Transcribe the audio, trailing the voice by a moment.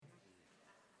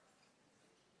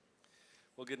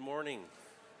Well, good morning.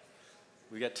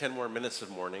 We got 10 more minutes of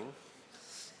morning.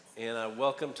 And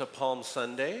welcome to Palm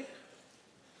Sunday,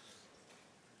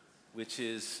 which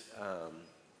is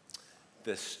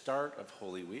the start of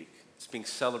Holy Week. It's being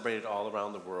celebrated all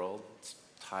around the world. It's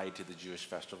tied to the Jewish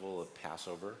festival of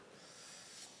Passover.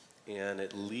 And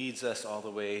it leads us all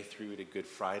the way through to Good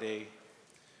Friday,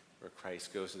 where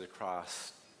Christ goes to the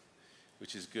cross,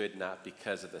 which is good not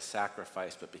because of the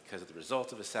sacrifice, but because of the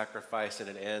result of the sacrifice. And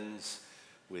it ends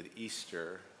with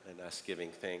Easter and us giving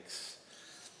thanks,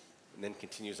 and then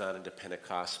continues on into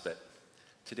Pentecost. But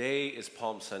today is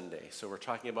Palm Sunday, so we're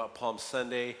talking about Palm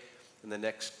Sunday and the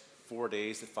next 4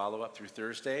 days that follow up through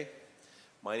Thursday.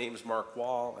 My name is Mark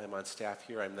Wall. I'm on staff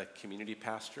here. I'm the community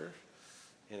pastor,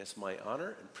 and it's my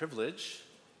honor and privilege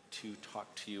to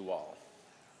talk to you all.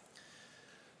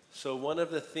 So one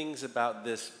of the things about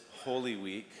this Holy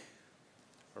Week,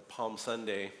 or Palm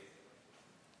Sunday,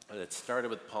 that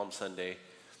started with Palm Sunday,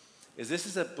 is this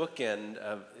is the bookend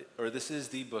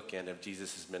of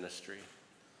Jesus' ministry.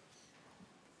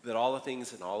 That all the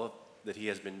things and all of that he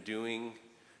has been doing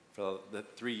for the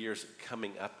 3 years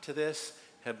coming up to this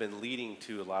have been leading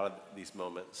to a lot of these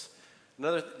moments.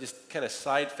 Another just kind of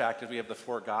side fact is we have the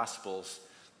four Gospels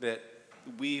that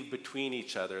weave between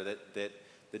each other, that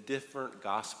the different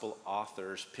Gospel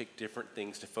authors pick different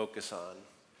things to focus on.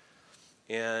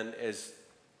 And as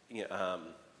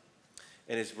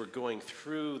we're going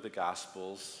through the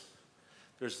Gospels,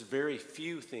 there's very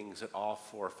few things that all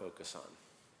four focus on.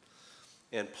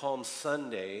 And Palm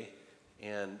Sunday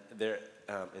and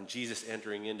Jesus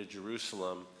entering into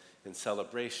Jerusalem in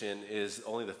celebration is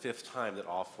only the fifth time that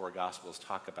all four Gospels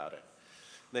talk about it.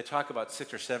 And they talk about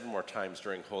 6 or 7 more times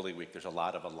during Holy Week. There's a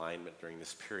lot of alignment during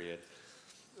this period.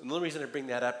 And the only reason I bring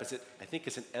that up is I think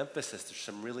it's an emphasis. There's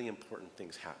some really important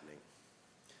things happening.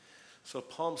 So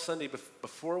Palm Sunday,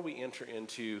 before we enter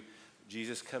into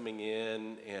Jesus coming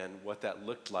in and what that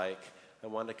looked like, I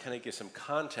want to kind of give some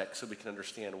context so we can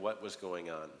understand what was going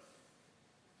on.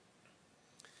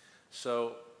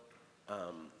 So,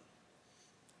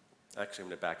 actually I'm going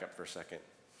to back up for a second.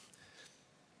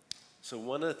 So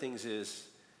one of the things is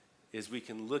we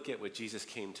can look at what Jesus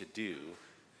came to do.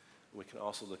 We can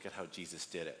also look at how Jesus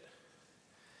did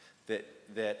it.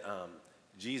 That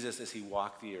Jesus, as he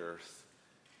walked the earth,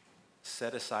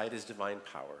 set aside his divine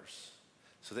powers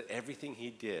so that everything he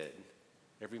did,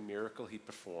 every miracle he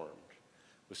performed,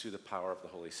 was through the power of the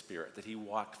Holy Spirit, that he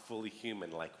walked fully human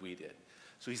like we did.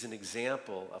 So he's an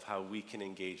example of how we can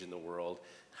engage in the world,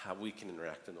 how we can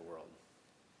interact in the world.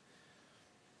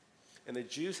 And the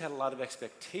Jews had a lot of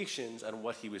expectations on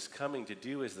what he was coming to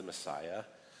do as the Messiah,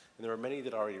 and there were many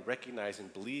that already recognized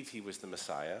and believed he was the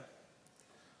Messiah.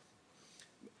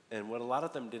 And what a lot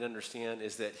of them didn't understand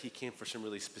is that he came for some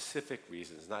really specific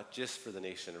reasons, not just for the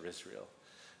nation of Israel.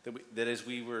 That as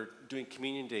we were doing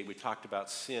Communion Day, we talked about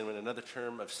sin, when another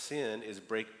term of sin is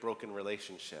broken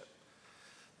relationship.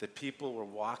 That people were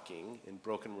walking in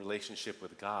broken relationship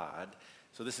with God,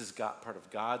 so this is part of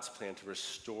God's plan to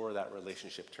restore that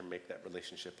relationship, to make that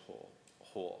relationship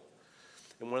whole.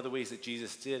 And one of the ways that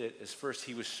Jesus did it is first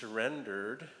he was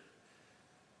surrendered,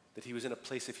 that he was in a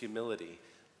place of humility,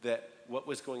 that what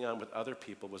was going on with other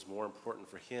people was more important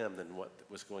for him than what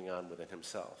was going on within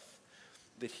himself.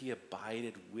 That he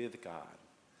abided with God.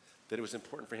 That it was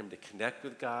important for him to connect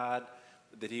with God.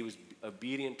 That he was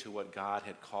obedient to what God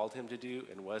had called him to do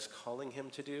and was calling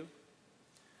him to do.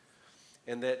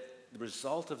 And that the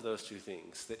result of those two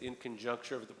things, that in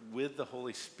conjunction with the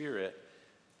Holy Spirit,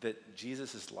 that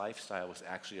Jesus' lifestyle was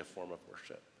actually a form of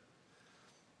worship.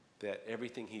 That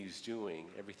everything he was doing,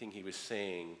 everything he was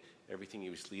saying, everything he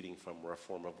was leading from were a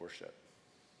form of worship.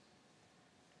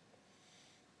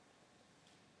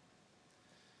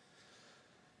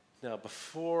 Now,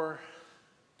 before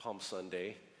Palm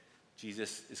Sunday,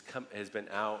 Jesus has been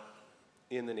out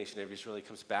in the nation of Israel. He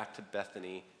comes back to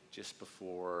Bethany just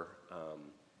before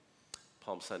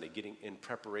Palm Sunday, getting in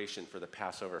preparation for the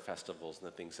Passover festivals and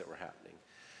the things that were happening.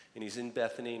 And he's in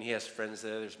Bethany, and he has friends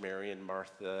there. There's Mary and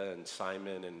Martha and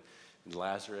Simon and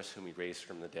Lazarus, whom he raised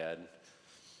from the dead.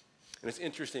 And it's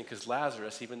interesting because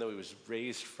Lazarus, even though he was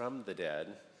raised from the dead,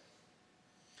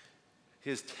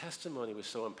 his testimony was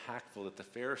so impactful that the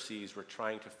Pharisees were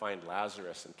trying to find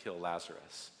Lazarus and kill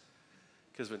Lazarus.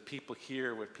 Because when people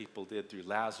hear what people did through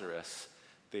Lazarus,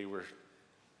 they were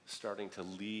starting to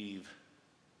leave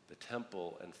the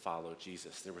temple and follow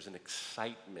Jesus. There was an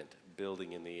excitement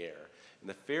building in the air. And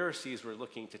the Pharisees were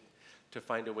looking to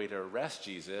find a way to arrest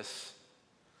Jesus,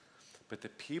 but the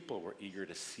people were eager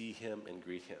to see him and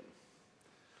greet him.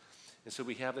 And so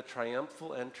we have the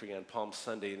triumphal entry on Palm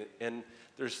Sunday, and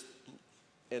there's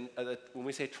when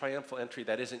we say triumphal entry,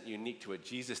 that isn't unique to what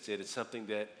Jesus did. It's something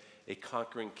that a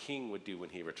conquering king would do when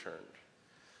he returned.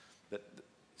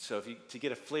 So to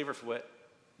get a flavor for what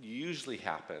usually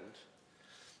happened,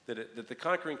 that the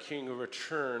conquering king who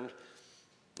returned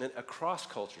and across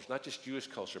cultures, not just Jewish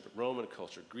culture, but Roman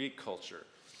culture, Greek culture,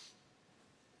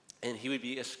 and he would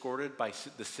be escorted by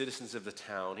the citizens of the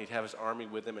town. He'd have his army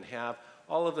with him and have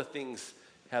all of the things,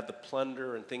 have the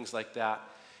plunder and things like that.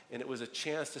 And it was a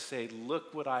chance to say,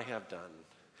 look what I have done.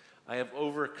 I have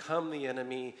overcome the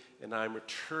enemy, and I'm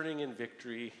returning in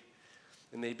victory.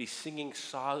 And they'd be singing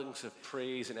songs of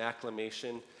praise and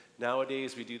acclamation.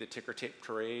 Nowadays, we do the ticker tape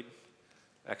parade.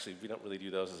 Actually, we don't really do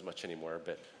those as much anymore,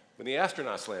 but when the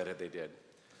astronauts landed, they did.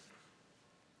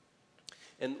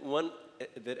 And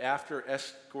that after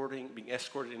being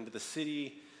escorted into the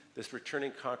city, this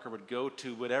returning conqueror would go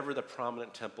to whatever the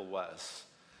prominent temple was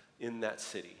in that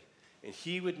city. And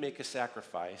he would make a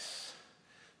sacrifice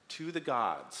to the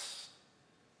gods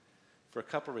for a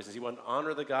couple of reasons. He wanted to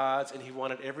honor the gods, and he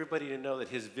wanted everybody to know that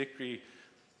his victory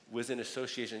was in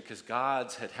association because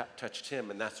gods had touched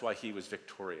him, and that's why he was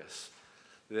victorious.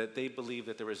 That they believed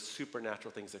that there was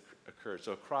supernatural things that occurred.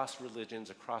 So across religions,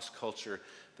 across culture,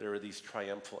 there were these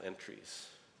triumphal entries.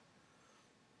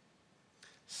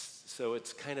 So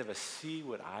it's kind of a see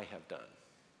what I have done.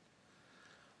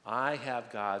 I have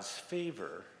God's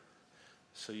favor,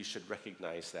 so you should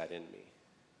recognize that in me.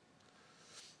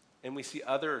 And we see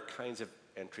other kinds of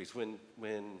entries. When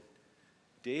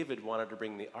David wanted to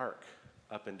bring the ark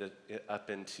up into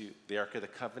the Ark of the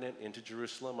Covenant into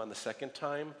Jerusalem on the second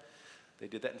time, they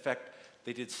did that. In fact,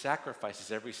 they did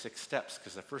sacrifices every 6 steps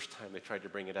because the first time they tried to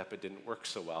bring it up, it didn't work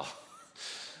so well.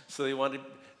 So they wanted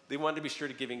to be sure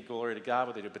to giving glory to God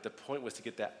what they did, but the point was to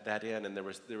get that in, and there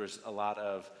was a lot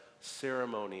of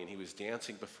ceremony, and he was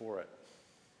dancing before it.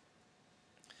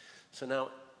 So now,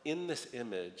 in this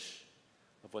image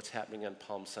of what's happening on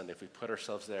Palm Sunday, if we put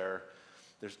ourselves there,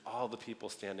 there's all the people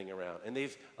standing around. And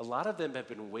a lot of them have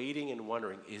been waiting and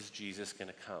wondering, is Jesus going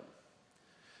to come?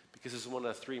 Because it's one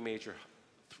of the three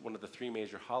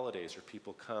major holidays where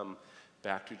people come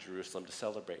back to Jerusalem to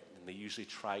celebrate. And they usually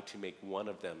try to make one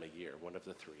of them a year, one of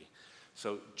the three.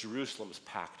 So Jerusalem's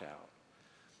packed out.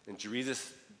 And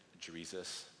Jesus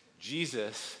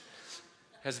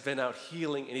has been out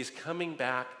healing, and he's coming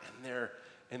back,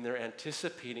 and they're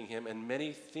anticipating him, and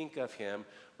many think of him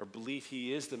or believe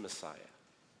he is the Messiah.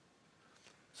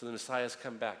 So the Messiah's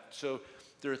come back. So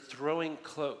they're throwing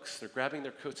cloaks. They're grabbing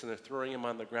their coats and they're throwing them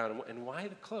on the ground. And why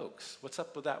the cloaks? What's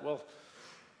up with that? Well,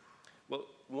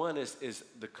 one is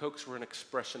the cloaks were an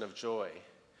expression of joy.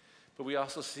 But we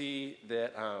also see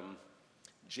that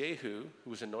Jehu, who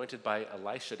was anointed by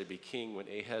Elisha to be king when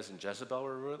Ahaz and Jezebel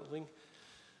were ruling,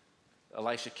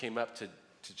 Elisha came up to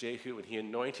Jehu and he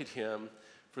anointed him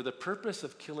for the purpose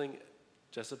of killing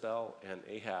Jezebel and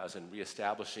Ahaz and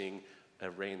reestablishing a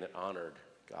reign that honored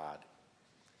God.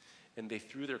 And they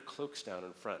threw their cloaks down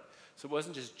in front. So it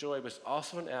wasn't just joy, but it's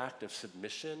also an act of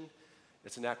submission.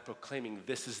 It's an act proclaiming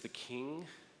this is the king.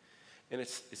 And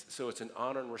it's an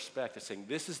honor and respect. It's saying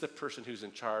this is the person who's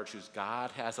in charge, whose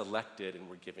God has elected, and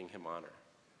we're giving him honor.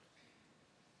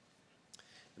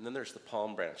 And then there's the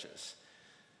palm branches,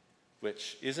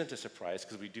 which isn't a surprise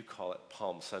because we do call it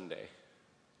Palm Sunday.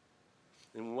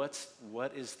 And what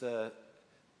is the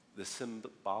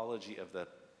symbology of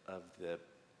the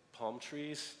palm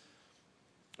trees,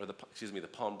 or the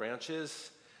palm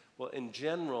branches? Well, in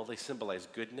general, they symbolize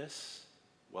goodness,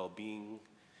 well-being,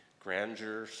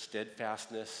 grandeur,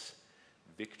 steadfastness,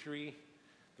 victory.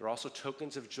 They're also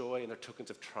tokens of joy, and they're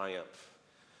tokens of triumph.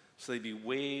 So they'd be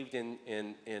waved in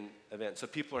events. So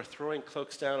people are throwing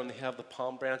cloaks down, and they have the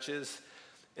palm branches.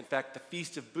 In fact, the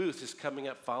Feast of Booths is coming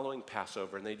up following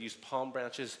Passover, and they'd use palm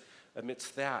branches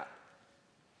amidst that.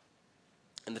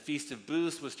 And the Feast of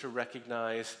Booths was to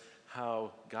recognize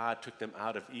how God took them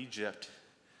out of Egypt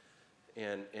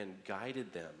and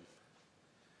guided them.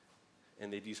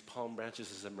 And they'd use palm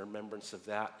branches as a remembrance of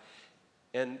that.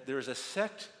 And there's a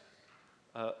sect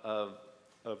of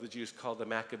the Jews called the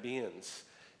Maccabeans,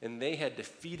 and they had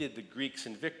defeated the Greeks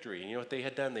in victory. And you know what they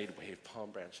had done? They'd waved palm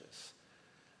branches.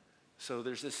 So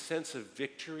there's this sense of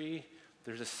victory.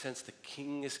 There's a sense the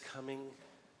king is coming.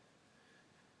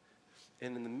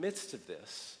 And in the midst of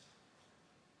this,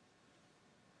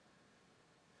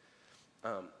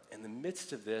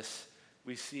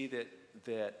 we see that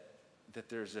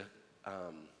there's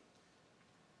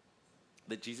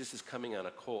that Jesus is coming on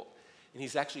a colt, and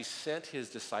he's actually sent his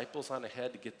disciples on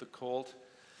ahead to get the colt.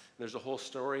 And there's a whole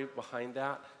story behind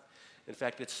that. In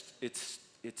fact, it's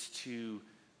to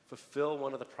fulfill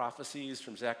one of the prophecies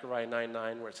from Zechariah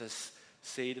 9:9, where it says,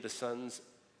 "Say to the sons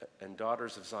and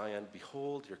daughters of Zion,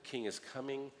 behold, your king is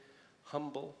coming,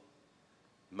 humble,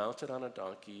 mounted on a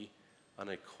donkey, on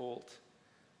a colt,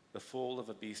 the foal of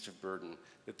a beast of burden.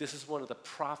 That this is one of the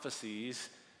prophecies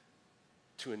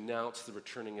to announce the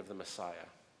returning of the Messiah.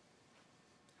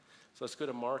 So let's go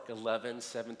to Mark 11,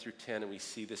 7 through 10, and we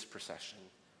see this procession.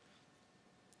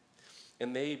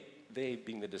 And they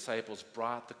being the disciples,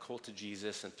 brought the colt to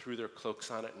Jesus and threw their cloaks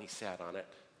on it, and he sat on it.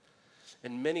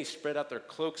 And many spread out their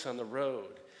cloaks on the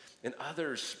road, and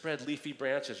others spread leafy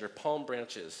branches or palm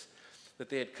branches that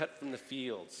they had cut from the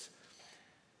fields.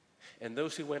 And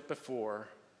those who went before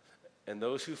and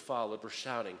those who followed were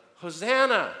shouting,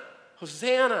 Hosanna!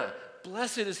 Hosanna!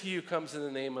 Blessed is he who comes in the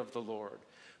name of the Lord.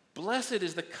 Blessed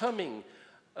is the coming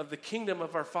of the kingdom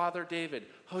of our father David.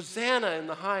 Hosanna in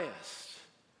the highest.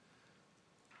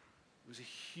 It was a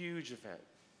huge event.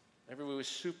 Everyone was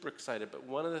super excited, but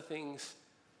one of the things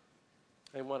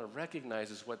I want to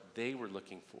recognize is what they were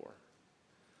looking for.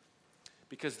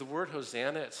 Because the word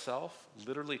Hosanna itself,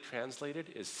 literally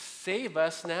translated, is save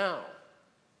us now.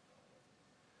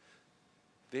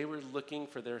 They were looking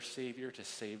for their Savior to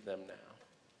save them now.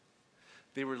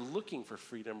 They were looking for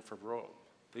freedom from Rome.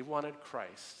 They wanted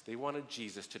Christ. They wanted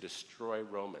Jesus to destroy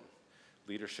Roman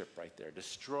leadership right there,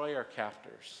 destroy our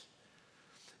captors.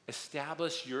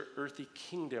 Establish your earthly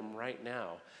kingdom right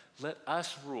now. Let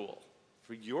us rule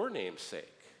for your name's sake.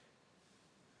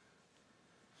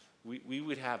 We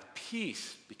would have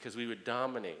peace because we would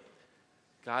dominate.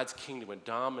 God's kingdom would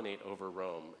dominate over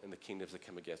Rome and the kingdoms that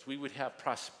come against. We would have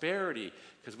prosperity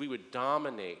because we would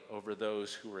dominate over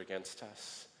those who were against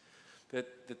us.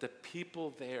 That the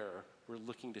people there were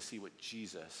looking to see what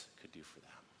Jesus could do for them.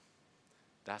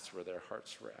 That's where their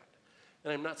hearts were at.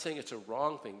 And I'm not saying it's a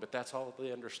wrong thing, but that's all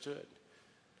they understood.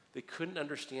 They couldn't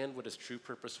understand what his true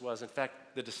purpose was. In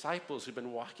fact, the disciples who'd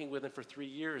been walking with him for 3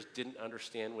 years didn't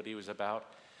understand what he was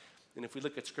about. And if we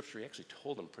look at Scripture, he actually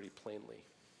told them pretty plainly.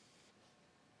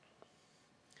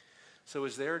 So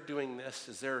as they're doing this,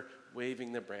 as they're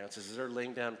waving the branches, as they're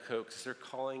laying down cokes, as they're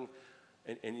calling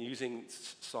and using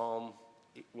Psalm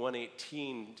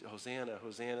 118, Hosanna,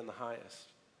 Hosanna in the highest,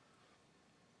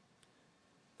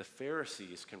 the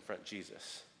Pharisees confront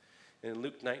Jesus. And in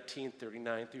Luke 19,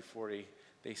 39 through 40,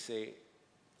 they say,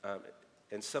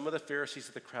 and some of the Pharisees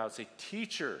of the crowd say,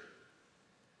 Teacher,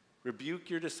 rebuke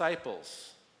your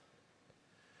disciples.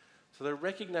 So they're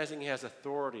recognizing he has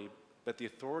authority, but the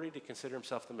authority to consider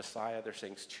himself the Messiah, they're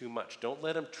saying, is too much. Don't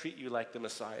let him treat you like the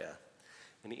Messiah.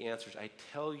 And he answers, I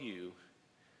tell you,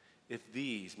 if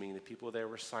these, meaning the people there,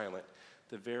 were silent,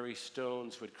 the very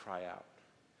stones would cry out.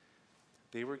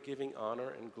 They were giving honor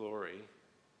and glory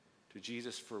to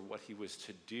Jesus for what he was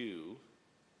to do.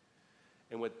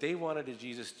 And what they wanted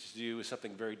Jesus to do was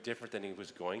something very different than he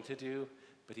was going to do,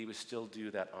 but he would still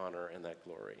do that honor and that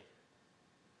glory.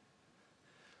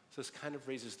 So this kind of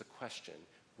raises the question,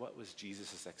 what was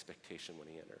Jesus' expectation when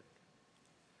he entered?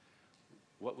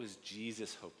 What was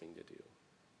Jesus hoping to do?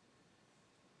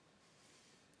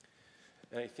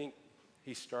 And I think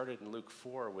he started in Luke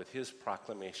 4 with his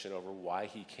proclamation over why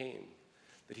he came.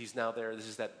 That he's now there, this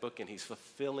is that book, and he's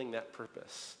fulfilling that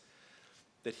purpose.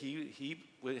 That he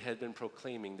had been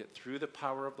proclaiming that through the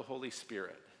power of the Holy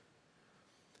Spirit,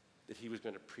 that he was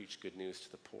going to preach good news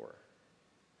to the poor.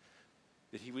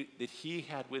 That he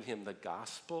had with him the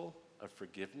gospel of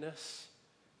forgiveness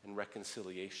and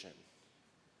reconciliation.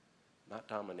 Not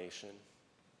domination,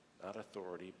 not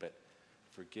authority, but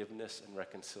forgiveness and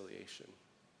reconciliation.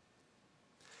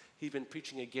 He'd been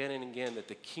preaching again and again that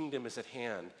the kingdom is at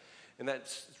hand. And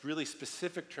that's really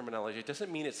specific terminology. It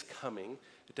doesn't mean it's coming.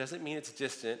 It doesn't mean it's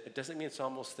distant. It doesn't mean it's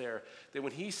almost there. That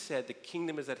when he said the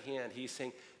kingdom is at hand, he's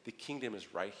saying the kingdom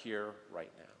is right here,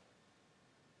 right now.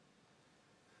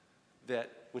 That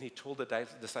when he told the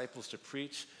disciples to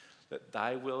preach that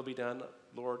thy will be done,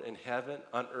 Lord, in heaven,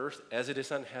 on earth, as it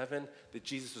is on heaven, that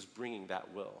Jesus was bringing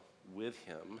that will with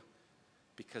him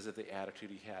because of the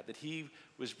attitude he had. That he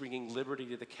was bringing liberty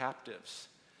to the captives.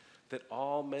 That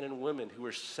all men and women who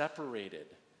were separated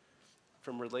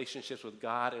from relationships with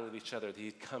God and with each other, that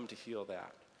he'd come to heal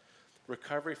that.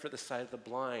 Recovery for the sight of the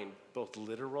blind, both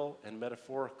literal and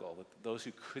metaphorical, that those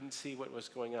who couldn't see what was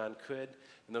going on could,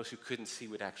 and those who couldn't see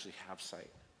would actually have sight.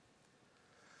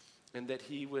 And that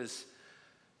he was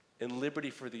in liberty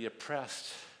for the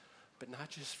oppressed, but not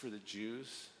just for the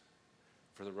Jews,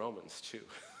 for the Romans too.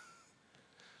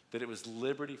 That it was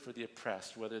liberty for the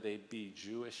oppressed, whether they be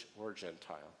Jewish or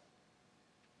Gentile.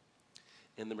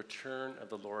 In the return of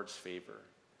the Lord's favor,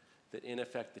 that in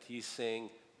effect that he's saying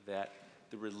that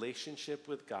the relationship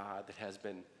with God that has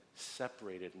been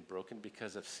separated and broken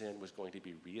because of sin was going to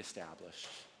be reestablished,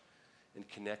 and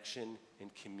connection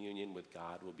and communion with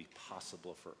God will be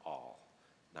possible for all,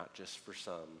 not just for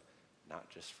some, not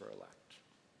just for elect.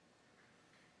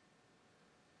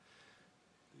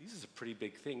 This is a pretty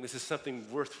big thing. This is something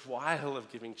worthwhile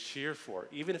of giving cheer for.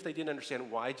 Even if they didn't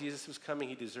understand why Jesus was coming,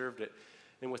 he deserved it.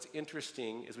 And what's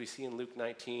interesting is we see in Luke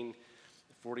 19,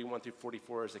 41 through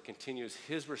 44, as it continues,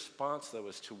 his response, though,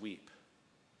 is to weep.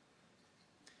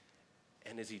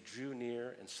 And as he drew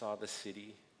near and saw the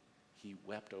city, he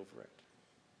wept over it.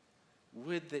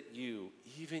 Would that you,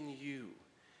 even you,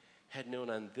 had known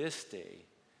on this day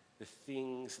the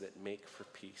things that make for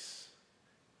peace,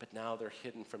 but now they're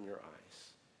hidden from your eyes.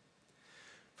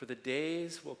 For the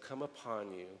days will come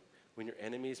upon you when your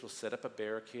enemies will set up a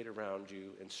barricade around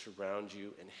you and surround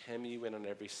you and hem you in on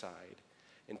every side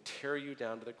and tear you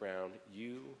down to the ground,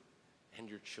 you and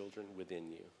your children within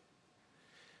you.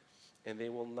 And they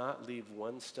will not leave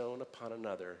one stone upon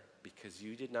another because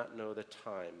you did not know the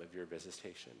time of your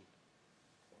visitation.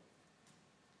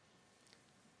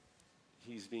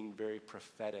 He's being very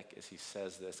prophetic as he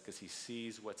says this because he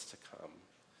sees what's to come.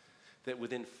 That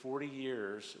within 40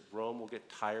 years, Rome will get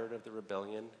tired of the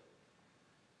rebellion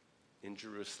in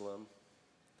Jerusalem,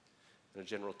 and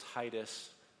General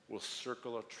Titus will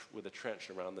circle with a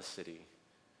trench around the city.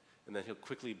 And then he'll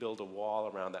quickly build a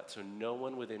wall around that so no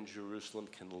one within Jerusalem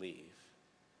can leave.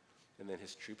 And then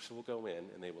his troops will go in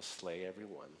and they will slay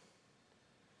everyone.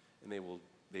 And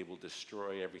they will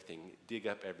destroy everything, dig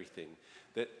up everything.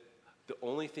 That the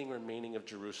only thing remaining of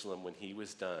Jerusalem when he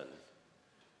was done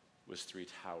was 3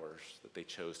 towers that they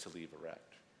chose to leave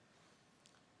erect.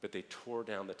 But they tore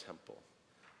down the temple.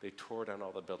 They tore down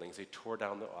all the buildings. They tore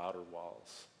down the outer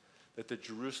walls. That the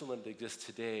Jerusalem that exists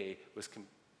today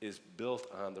is built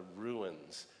on the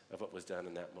ruins of what was done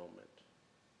in that moment.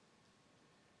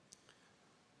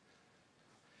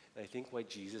 And I think why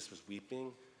Jesus was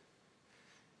weeping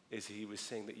is he was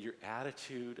saying that your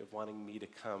attitude of wanting me to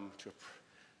come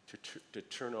to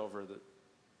turn over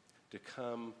to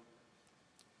come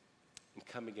and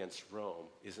come against Rome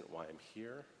isn't why I'm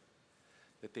here.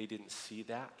 That they didn't see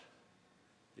that.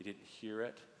 They didn't hear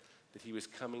it. That he was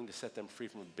coming to set them free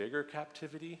from a bigger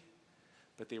captivity.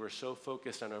 But they were so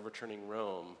focused on overturning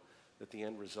Rome that the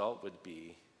end result would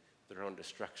be their own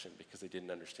destruction because they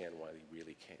didn't understand why he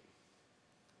really came.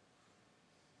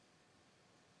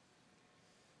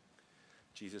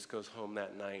 Jesus goes home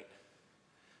that night.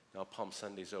 Now Palm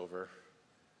Sunday's over,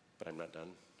 but I'm not done.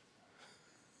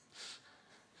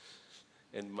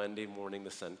 And Monday morning, the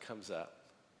sun comes up,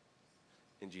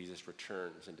 and Jesus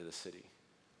returns into the city.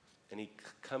 And he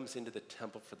comes into the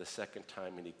temple for the second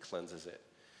time, and he cleanses it.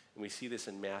 And we see this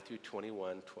in Matthew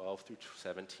 21, 12 through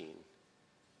 17.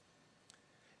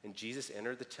 And Jesus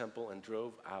entered the temple and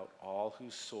drove out all who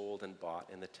sold and bought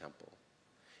in the temple.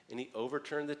 And he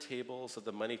overturned the tables of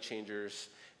the money changers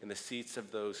and the seats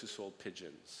of those who sold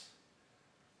pigeons.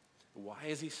 Why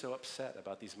is he so upset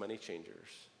about these money changers?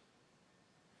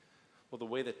 Well, the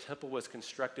way the temple was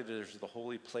constructed, there was the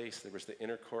holy place, there was the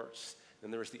inner courts,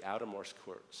 and there was the outermost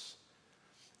courts.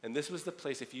 And this was the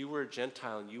place, if you were a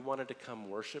Gentile and you wanted to come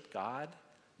worship God,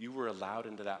 you were allowed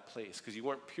into that place because you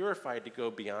weren't purified to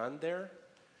go beyond there.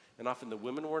 And often the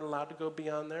women weren't allowed to go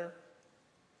beyond there.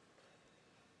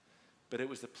 But it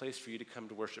was the place for you to come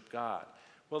to worship God.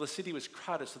 Well, the city was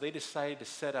crowded, so they decided to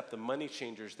set up the money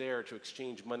changers there to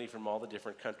exchange money from all the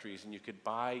different countries, and you could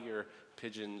buy your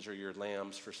pigeons or your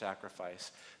lambs for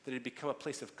sacrifice. That it had become a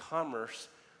place of commerce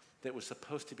that was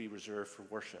supposed to be reserved for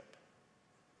worship.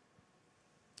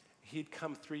 He'd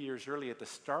come 3 years early at the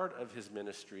start of his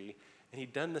ministry, and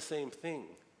he'd done the same thing.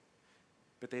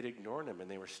 But they'd ignored him, and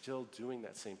they were still doing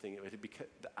that same thing. It had become,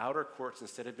 the outer courts,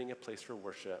 instead of being a place for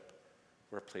worship,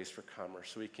 were a place for commerce.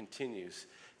 So he continues.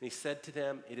 And he said to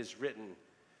them, "It is written,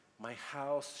 my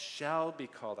house shall be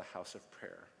called a house of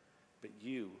prayer, but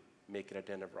you make it a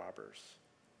den of robbers."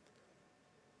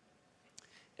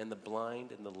 And the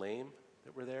blind and the lame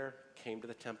that were there came to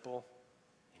the temple,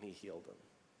 and he healed them.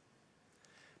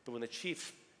 But when the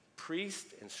chief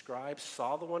priests and scribes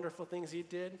saw the wonderful things he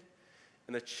did,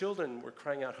 and the children were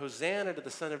crying out, "Hosanna to the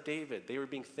Son of David," they were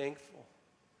being thankful.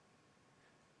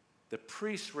 The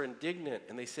priests were indignant,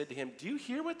 and they said to him, "Do you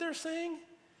hear what they're saying?"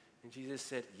 And Jesus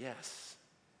said, "Yes.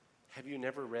 Have you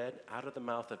never read, out of the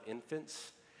mouth of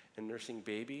infants and nursing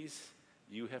babies,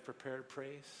 you have prepared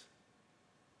praise?"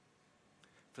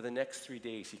 For the next 3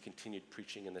 days, he continued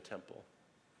preaching in the temple.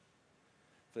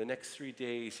 For the next 3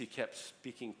 days, he kept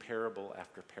speaking parable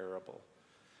after parable.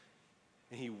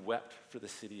 And he wept for the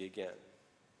city again.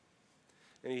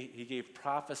 And he gave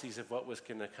prophecies of what was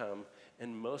going to come,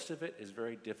 and most of it is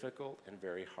very difficult and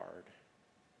very hard.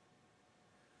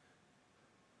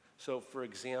 So, for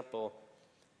example,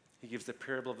 He gives the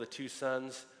parable of the two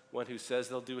sons, one who says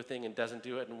they'll do a thing and doesn't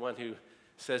do it, and one who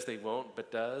says they won't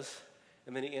but does.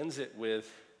 And then he ends it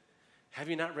with, have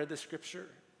you not read the scripture?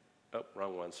 Oh,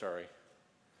 wrong one, sorry.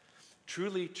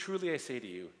 Truly, truly I say to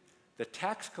you, the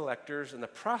tax collectors and the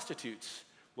prostitutes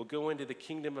will go into the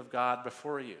kingdom of God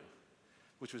before you,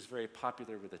 which was very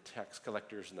popular with the tax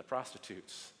collectors and the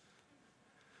prostitutes.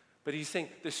 But he's saying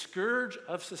the scourge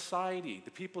of society,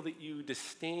 the people that you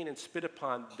disdain and spit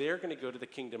upon, they're going to go to the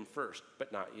kingdom first,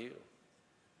 but not you.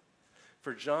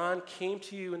 For John came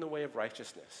to you in the way of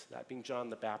righteousness, that being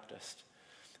John the Baptist,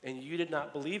 and you did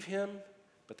not believe him,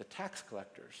 but the tax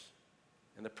collectors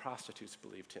and the prostitutes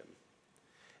believed him.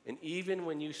 And even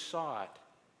when you saw it,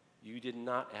 you did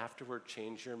not afterward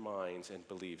change your minds and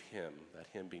believe him, that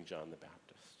him being John the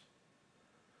Baptist.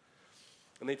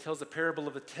 And he tells the parable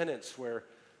of the tenants where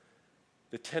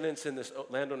the tenants in this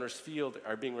landowner's field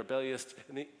are being rebellious.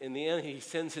 And in the end, he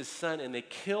sends his son, and they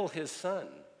kill his son.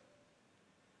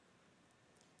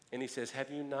 And he says,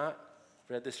 have you not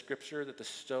read the scripture that the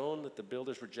stone that the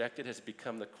builders rejected has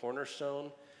become the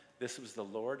cornerstone? This was the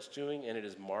Lord's doing, and it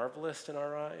is marvelous in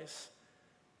our eyes.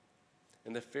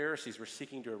 And the Pharisees were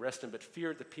seeking to arrest him, but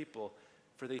feared the people,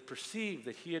 for they perceived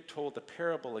that he had told the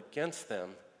parable against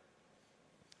them.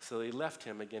 So they left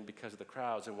him again because of the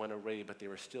crowds and went away, but they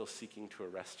were still seeking to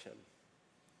arrest him.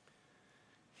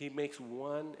 He makes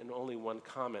one and only one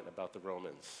comment about the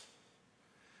Romans.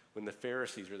 When the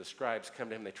Pharisees or the scribes come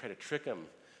to him, they try to trick him,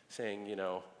 saying,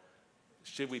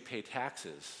 should we pay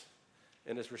taxes?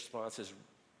 And his response is,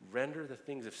 render the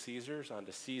things of Caesar's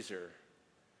unto Caesar.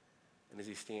 And as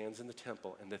he stands in the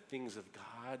temple, and the things of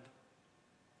God,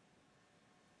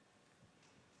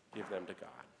 give them to God.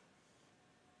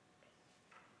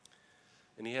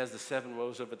 And he has the 7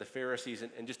 woes over the Pharisees,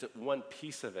 and just one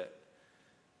piece of it.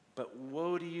 But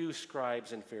woe to you,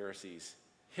 scribes and Pharisees,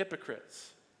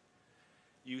 hypocrites!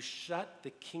 You shut the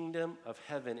kingdom of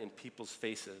heaven in people's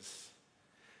faces,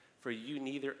 for you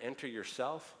neither enter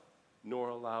yourself nor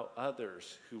allow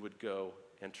others who would go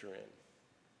enter in.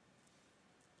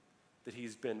 That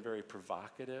he's been very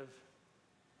provocative,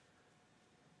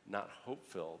 not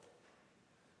hope-filled.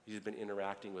 He's been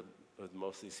interacting with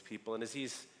most of these people. And as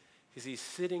he's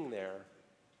sitting there,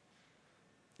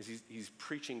 as he's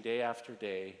preaching day after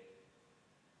day,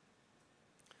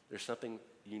 there's something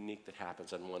unique that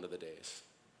happens on one of the days.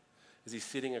 As he's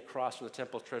sitting across from the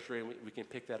temple treasury, and we can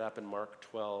pick that up in Mark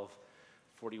 12,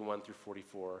 41 through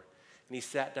 44. And he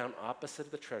sat down opposite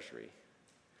of the treasury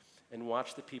and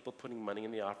watched the people putting money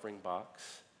in the offering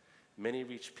box. Many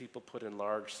rich people put in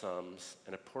large sums,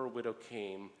 and a poor widow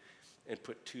came and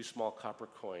put 2 small copper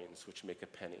coins, which make a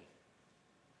penny.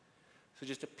 So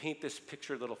just to paint this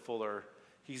picture a little fuller,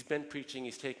 he's been preaching,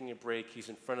 he's taking a break, he's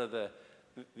in front of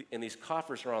and these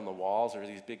coffers are on the walls, or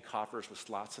these big coffers with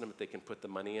slots in them that they can put the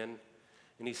money in,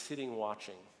 and he's sitting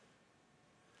watching.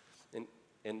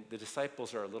 And the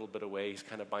disciples are a little bit away, he's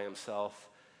kind of by himself,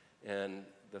 and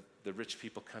the rich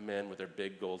people come in with their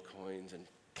big gold coins, and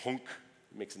punk,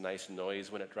 it makes a nice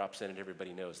noise when it drops in, and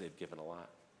everybody knows they've given a lot.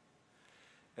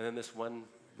 And then this one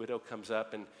widow comes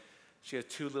up, and she has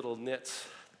 2 little nits.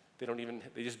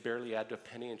 They just barely add to a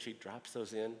penny, and she drops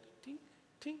those in, tink,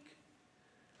 tink.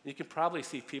 You can probably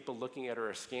see people looking at her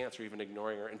askance or even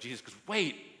ignoring her, and Jesus goes,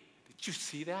 wait, did you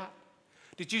see that?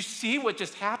 Did you see what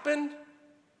just happened?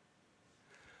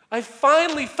 I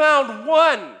finally found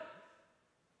one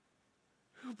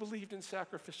who believed in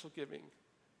sacrificial giving.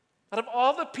 Out of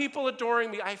all the people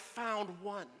adoring me, I found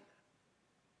one.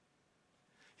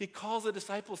 He calls the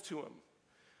disciples to him.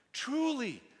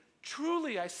 Truly,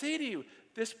 truly, I say to you,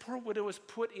 this poor widow has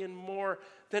put in more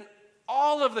than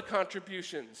all of the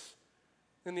contributions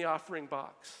in the offering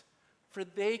box, for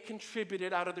they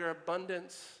contributed out of their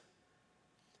abundance,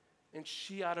 and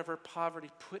she out of her poverty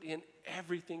put in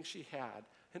everything she had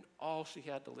and all she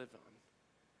had to live on.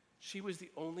 She was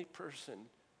the only person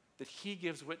that he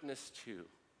gives witness to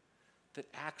that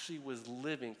actually was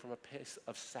living from a place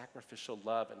of sacrificial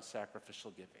love and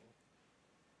sacrificial giving.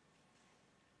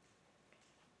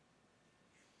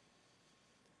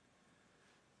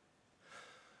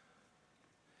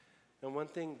 And one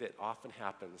thing that often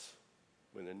happens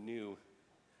when a new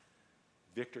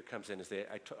victor comes in is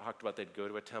I talked about they'd go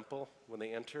to a temple when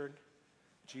they entered.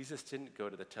 Jesus didn't go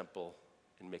to the temple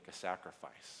and make a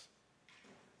sacrifice.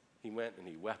 He went and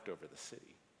he wept over the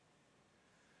city.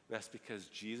 And that's because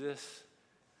Jesus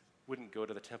wouldn't go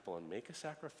to the temple and make a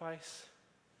sacrifice.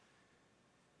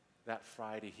 That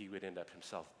Friday, he would end up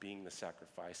himself being the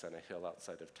sacrifice on a hill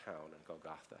outside of town in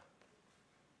Golgotha.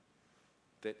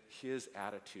 That his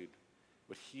attitude,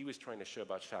 what he was trying to show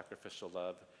about sacrificial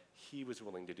love, he was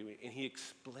willing to do it. And he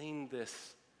explained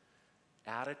this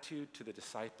attitude to the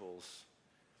disciples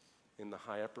in the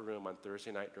high upper room on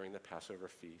Thursday night during the Passover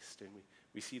feast. And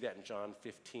we see that in John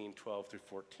 15, 12 through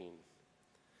 14.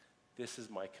 This is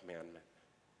my commandment,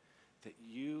 that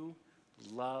you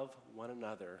love one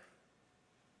another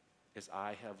as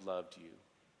I have loved you.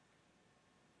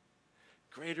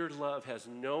 Greater love has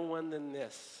no one than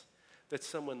this, that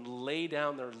someone lay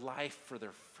down their life for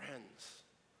their friends.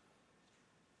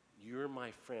 You're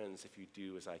my friends if you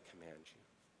do as I command you.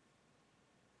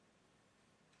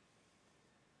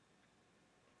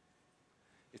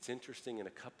 It's interesting in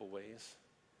a couple ways.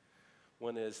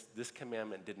 One is this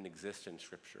commandment didn't exist in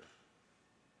Scripture.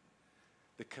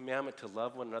 The commandment to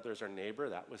love one another as our neighbor,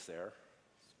 that was there.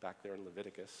 It's back there in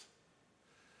Leviticus.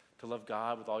 To love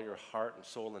God with all your heart and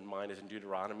soul and mind is in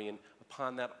Deuteronomy. And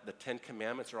upon that, the 10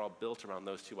 Commandments are all built around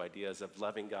those two ideas of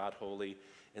loving God wholly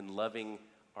and loving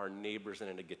our neighbors in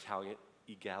an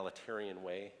egalitarian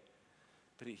way.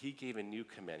 But he gave a new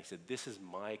command. He said, this is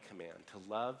my command, to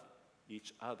love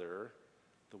each other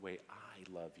the way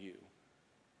I love you.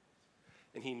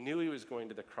 And he knew he was going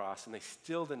to the cross, and they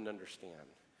still didn't understand.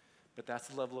 But that's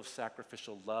the level of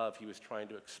sacrificial love he was trying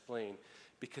to explain,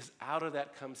 because out of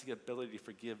that comes the ability to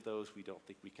forgive those we don't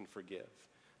think we can forgive,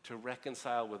 to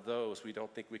reconcile with those we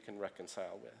don't think we can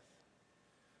reconcile with.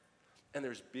 And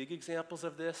there's big examples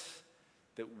of this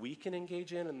that we can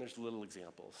engage in, and there's little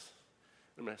examples.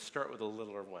 I'm going to start with a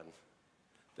littler one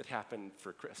that happened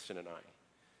for Kristen and I.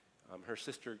 Her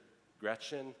sister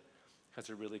Gretchen has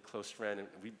a really close friend, and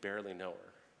we barely know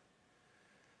her.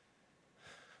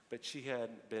 But she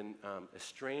had been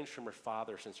estranged from her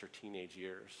father since her teenage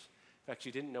years. In fact,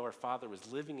 she didn't know her father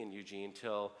was living in Eugene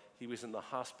until he was in the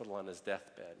hospital on his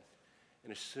deathbed.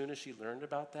 And as soon as she learned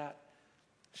about that,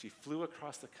 she flew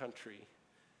across the country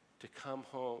to come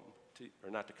home,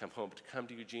 but to come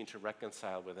to Eugene to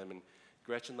reconcile with him. And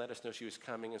Gretchen let us know she was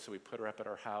coming, and so we put her up at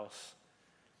our house.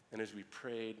 And as we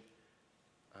prayed,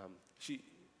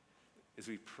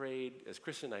 as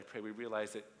Kristen and I prayed, we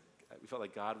realized that we felt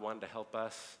like God wanted to help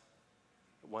us,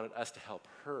 wanted us to help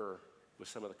her with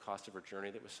some of the cost of her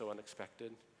journey that was so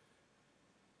unexpected.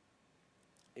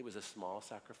 It was a small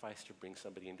sacrifice to bring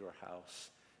somebody into our house.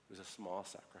 It was a small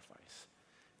sacrifice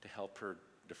to help her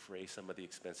defray some of the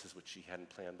expenses which she hadn't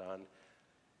planned on,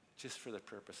 just for the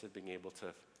purpose of being able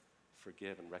to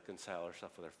forgive and reconcile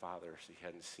herself with her father she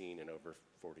hadn't seen in over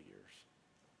 40 years.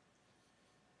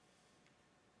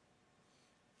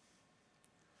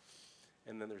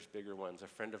 And then there's bigger ones. A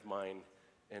friend of mine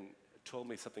told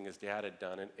me something his dad had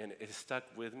done, and it stuck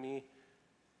with me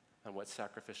on what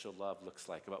sacrificial love looks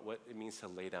like, about what it means to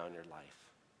lay down your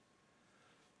life.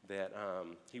 That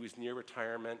he was near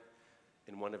retirement,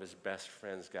 and one of his best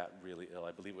friends got really ill.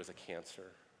 I believe it was a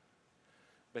cancer.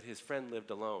 But his friend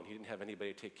lived alone. He didn't have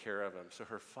anybody to take care of him. So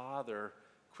her father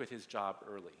quit his job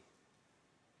early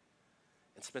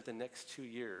and spent the next 2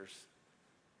 years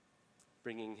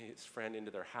bringing his friend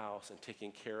into their house and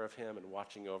taking care of him and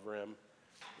watching over him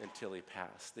until he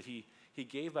passed. That he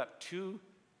gave up 2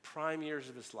 prime years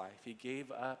of his life. He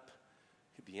gave up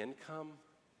the income,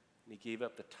 and he gave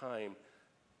up the time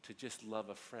to just love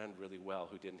a friend really well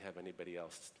who didn't have anybody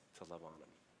else to love on him.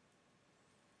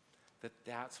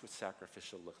 That's what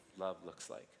sacrificial love looks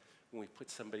like, when we put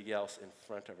somebody else in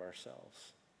front of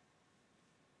ourselves.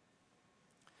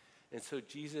 And so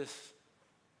Jesus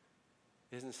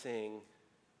isn't saying,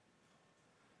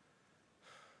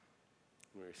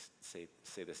 I'm going to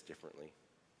say this differently.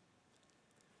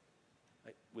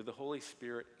 With the Holy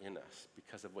Spirit in us,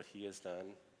 because of what he has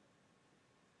done,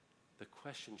 the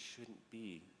question shouldn't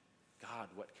be, God,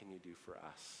 what can you do for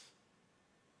us?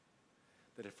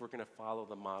 That if we're going to follow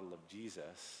the model of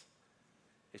Jesus,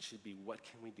 it should be, what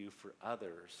can we do for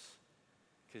others?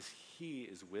 Because he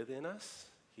is within us.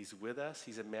 He's with us.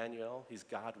 He's Emmanuel. He's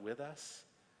God with us.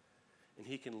 And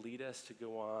he can lead us to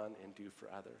go on and do for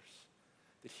others.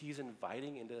 That he's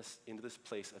inviting into this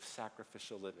place of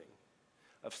sacrificial living,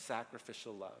 of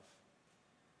sacrificial love.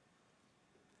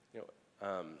 You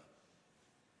know,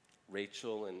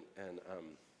 Rachel and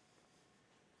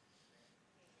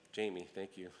Jamie,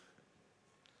 thank you.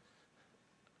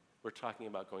 We're talking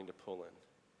about going to Poland.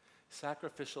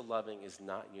 Sacrificial loving is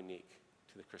not unique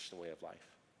to the Christian way of life.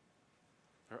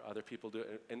 There are other people do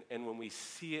it, and when we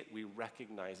see it, we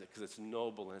recognize it because it's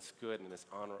noble and it's good and it's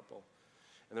honorable.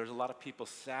 And there's a lot of people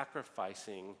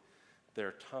sacrificing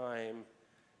their time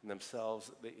and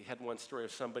themselves. They had one story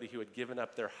of somebody who had given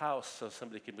up their house so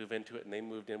somebody could move into it, and they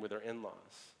moved in with their in-laws.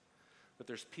 But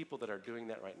there's people that are doing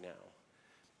that right now.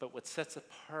 But what sets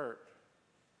apart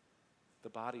the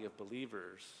body of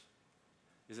believers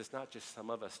is it's not just some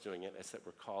of us doing it, it's that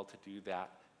we're called to do that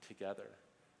together.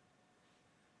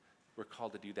 we're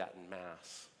called to do that in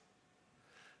Mass.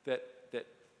 That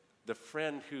the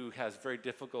friend who has a very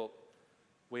difficult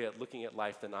way of looking at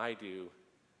life than I do,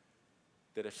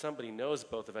 that if somebody knows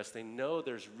both of us, they know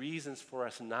there's reasons for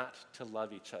us not to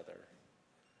love each other,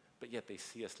 but yet they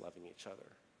see us loving each other.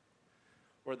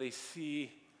 Or they see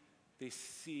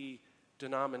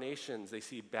denominations, they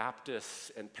see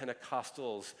Baptists and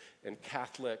Pentecostals and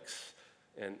Catholics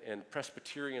and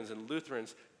Presbyterians and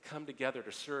Lutherans come together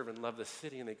to serve and love the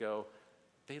city, and they go,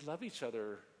 they love each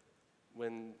other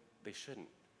when they shouldn't.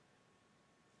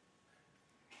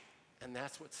 And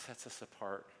that's what sets us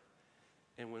apart.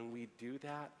 And when we do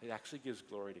that, it actually gives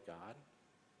glory to God.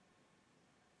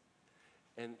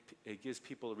 And it gives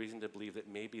people a reason to believe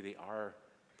that maybe they are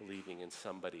believing in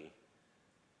somebody,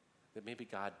 that maybe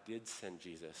God did send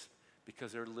Jesus,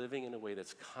 because they're living in a way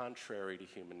that's contrary to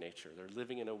human nature. They're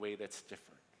living in a way that's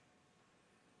different.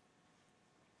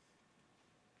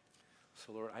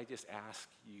 So Lord, I just ask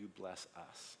you bless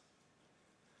us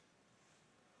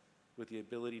with the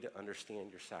ability to understand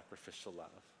your sacrificial love,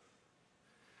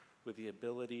 with the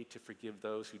ability to forgive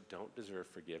those who don't deserve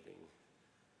forgiving,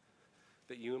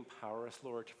 that you empower us,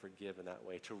 Lord, to forgive in that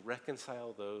way, to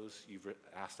reconcile those you've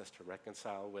asked us to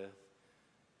reconcile with,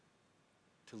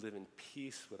 to live in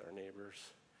peace with our neighbors,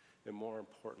 and more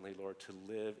importantly, Lord, to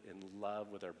live in love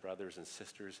with our brothers and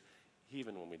sisters,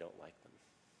 even when we don't like them.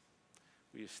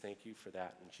 We just thank you for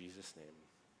that in Jesus'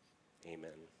 name.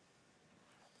 Amen.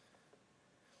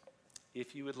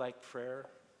 If you would like prayer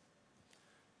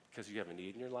because you have a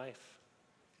need in your life,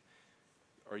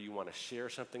 or you want to share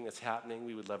something that's happening,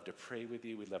 we would love to pray with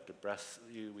you. We'd love to bless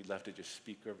you. We'd love to just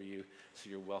speak over you. So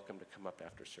you're welcome to come up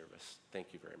after service.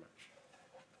 Thank you very much.